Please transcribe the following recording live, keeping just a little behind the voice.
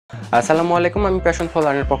আসসালামু আলাইকুম, আমি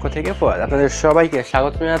passionforlearn পক্ষ থেকে ফুয়াদ আপনাদের সবাইকে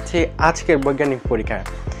স্বাগত জানাচ্ছি আজকের বৈজ্ঞানিক পরীক্ষায়।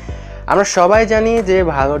 আমরা সবাই জানি যে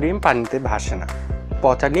ভালো ডিম পানিতে ভাসে না,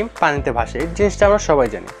 পচা ডিম পানিতে ভাসে, এই জিনিসটা আমরা সবাই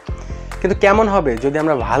জানি। কিন্তু কেমন হবে যদি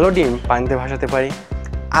আমরা ভালো ডিম পানিতে ভাসাতে পারি?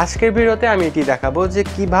 আজকের ভিডিওতে আমি এটি দেখাবো যে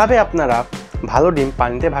কিভাবে আপনারা ভালো ডিম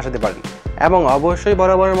পানিতে ভাসাতে পারেন, এবং অবশ্যই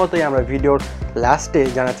বরাবরের মতোই আমরা ভিডিওর লাস্টে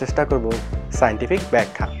জানার চেষ্টা করব সায়েন্টিফিক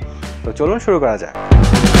ব্যাখ্যা। তো চলুন শুরু করা যাক।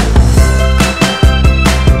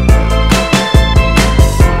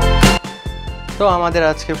 তো আমাদের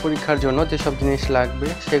আজকের পরীক্ষার জন্য যেসব জিনিস লাগবে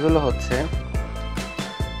সেগুলো হচ্ছে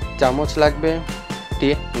চামচ লাগবে,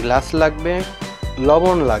 গ্লাস লাগবে,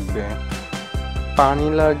 লবণ লাগবে, পানি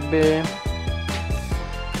লাগবে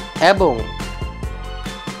এবং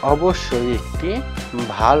অবশ্যই একটি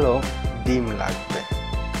ভালো ডিম লাগবে।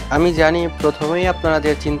 আমি জানি প্রথমেই আপনারা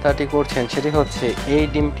যে চিন্তাটি করছেন সেটি হচ্ছে এই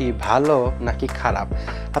ডিমটি ভালো নাকি খারাপ।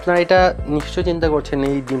 আপনারা এটা নিশ্চয়ই চিন্তা করছেন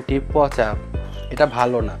এই ডিমটি পচা, এটা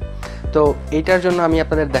ভালো না। তো এইটার জন্য আমি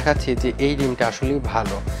আপনাদের দেখাচ্ছি যে এই ডিমটা আসলেই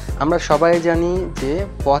ভালো। আমরা সবাই জানি যে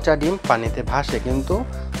পচা ডিম পানিতে ভাসে, কিন্তু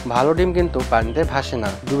ভালো ডিম কিন্তু পানিতে ভাসে না,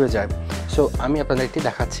 ডুবে যায়। সো আমি আপনাদের একটি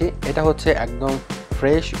দেখাচ্ছি। এটা হচ্ছে একদম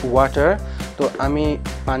ফ্রেশ ওয়াটার। তো আমি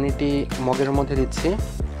পানিটি মগের মধ্যে দিচ্ছি।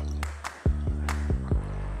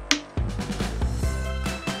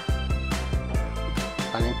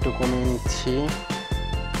 পানি একটু কমিয়ে নিচ্ছি।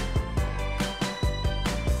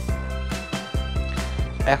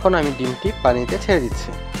 এখন আমি ডিমটি পানিতে ছেড়ে দিচ্ছি।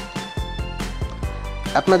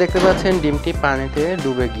 আপনারা দেখতে পাচ্ছেন ডিমটি পানিতে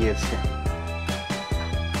ডুবে গিয়েছে।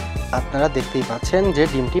 আপনারা দেখতেই পাচ্ছেন যে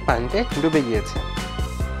ডিমটি পানিতে ডুবে গিয়েছে।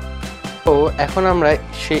 তো এখন আমরা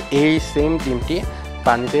এই সেম ডিমটি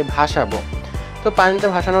পানিতে ভাসাবো। তো পানিতে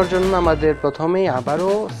ভাসানোর জন্য আমাদের প্রথমেই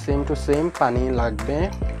আবারও সেম টু সেম পানি লাগবে।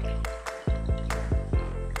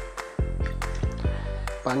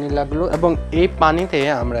 পানি লাগলো এবং এই পানিতে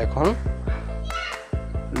আমরা এখন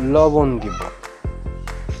লবণ দিব।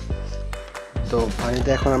 তো পানিতে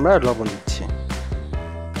এখন আমরা লবণ দিচ্ছি।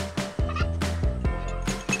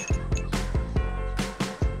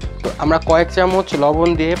 তো আমরা কয়েক চামচ লবণ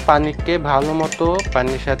দিয়ে পানিকে ভালো মতো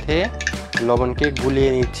পানির সাথে লবণকে গুলিয়ে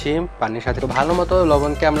নিচ্ছি। পানির সাথে ভালো মতো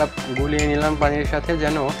লবণকে আমরা গুলিয়ে নিলাম পানির সাথে,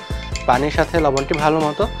 যেন পানির সাথে লবণটি ভালো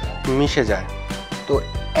মতো মিশে যায়। তো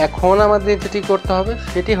এখন আমাদের যেটি করতে হবে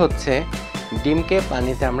সেটি হচ্ছে ডিমকে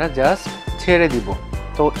পানিতে আমরা জাস্ট ছেড়ে দিব।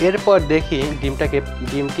 তো এরপর দেখি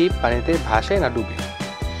ডিমটি পানিতে ভাসে না ডুবে।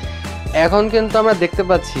 এখন কিন্তু আমরা দেখতে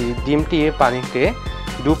পাচ্ছি ডিমটি পানিতে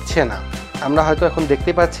ডুবছে না। আমরা হয়তো এখন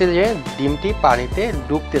দেখতে পাচ্ছি যে ডিমটি পানিতে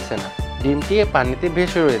ডুবতেছে না, ডিমটি পানিতে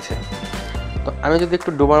ভেসে রয়েছে। তো আমি যদি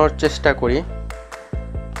একটু ডুবানোর চেষ্টা করি,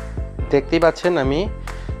 দেখতেই পাচ্ছেন আমি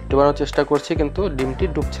ডুবানোর চেষ্টা করছি কিন্তু ডিমটি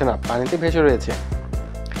ডুবছে না, পানিতে ভেসে রয়েছে।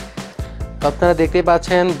 তো আপনারা দেখতেই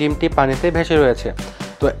পাচ্ছেন ডিমটি পানিতে ভেসে রয়েছে।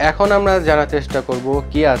 তো এখন আমরা জানার চেষ্টা করব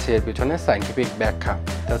কি আছে এর পিছনে সায়েন্টিফিক ব্যাখ্যা।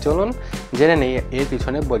 তো চলুন জেনে নেই এর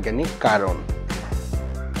পিছনে বৈজ্ঞানিক কারণ।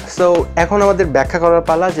 সো এখন আমাদের ব্যাখ্যা করার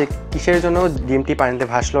পালা যে কিসের জন্য ডিমটি পানিতে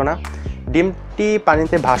ভাসলো না। ডিমটি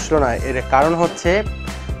পানিতে ভাসলো না এর কারণ হচ্ছে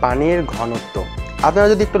পানির ঘনত্ব। আপনারা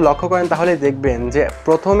যদি একটু লক্ষ্য করেন তাহলে দেখবেন যে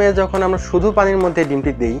প্রথমে যখন আমরা শুধু পানির মধ্যে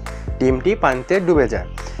ডিমটি দিই, ডিমটি পানিতে ডুবে যায়।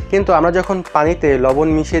 কিন্তু আমরা যখন পানিতে লবণ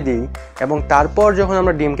মিশিয়ে দিই এবং তারপর যখন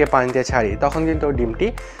আমরা ডিমকে পানিতে ছাড়ি, তখন কিন্তু ডিমটি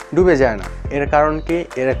ডুবে যায় না। এর কারণ কি?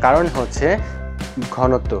 এর কারণ হচ্ছে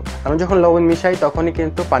ঘনত্ব। আমরা যখন লবণ মিশাই তখনই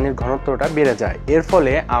কিন্তু পানির ঘনত্বটা বেড়ে যায়। এর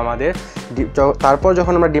ফলে আমাদের তারপর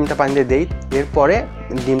যখন আমরা ডিমটা পানিতে দিই, এরপরে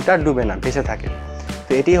ডিমটা ডুবে না, ভেসে থাকে।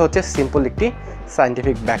 তো এটি হচ্ছে সিম্পল একটি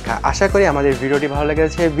সায়েন্টিফিক ব্যাখ্যা। আশা করি আমাদের ভিডিওটি ভালো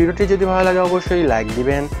লেগেছে। ভিডিওটি যদি ভালো লাগে অবশ্যই লাইক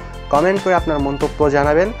দিবেন, কমেন্ট করে আপনার মন্তব্য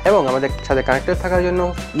জানাবেন এবং আমাদের সাথে কানেক্টেড থাকার জন্য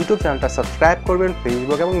ইউটিউব চ্যানেলটা সাবস্ক্রাইব করবেন,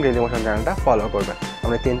 ফেসবুক এবং ডেইলিমোশন চ্যানেলটা ফলো করবেন।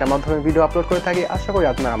 আমরা 3টা মাধ্যমে ভিডিও আপলোড করে থাকি। আশা করি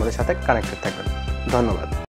আপনারা আমাদের সাথে কানেক্টেড থাকবেন। ধন্যবাদ।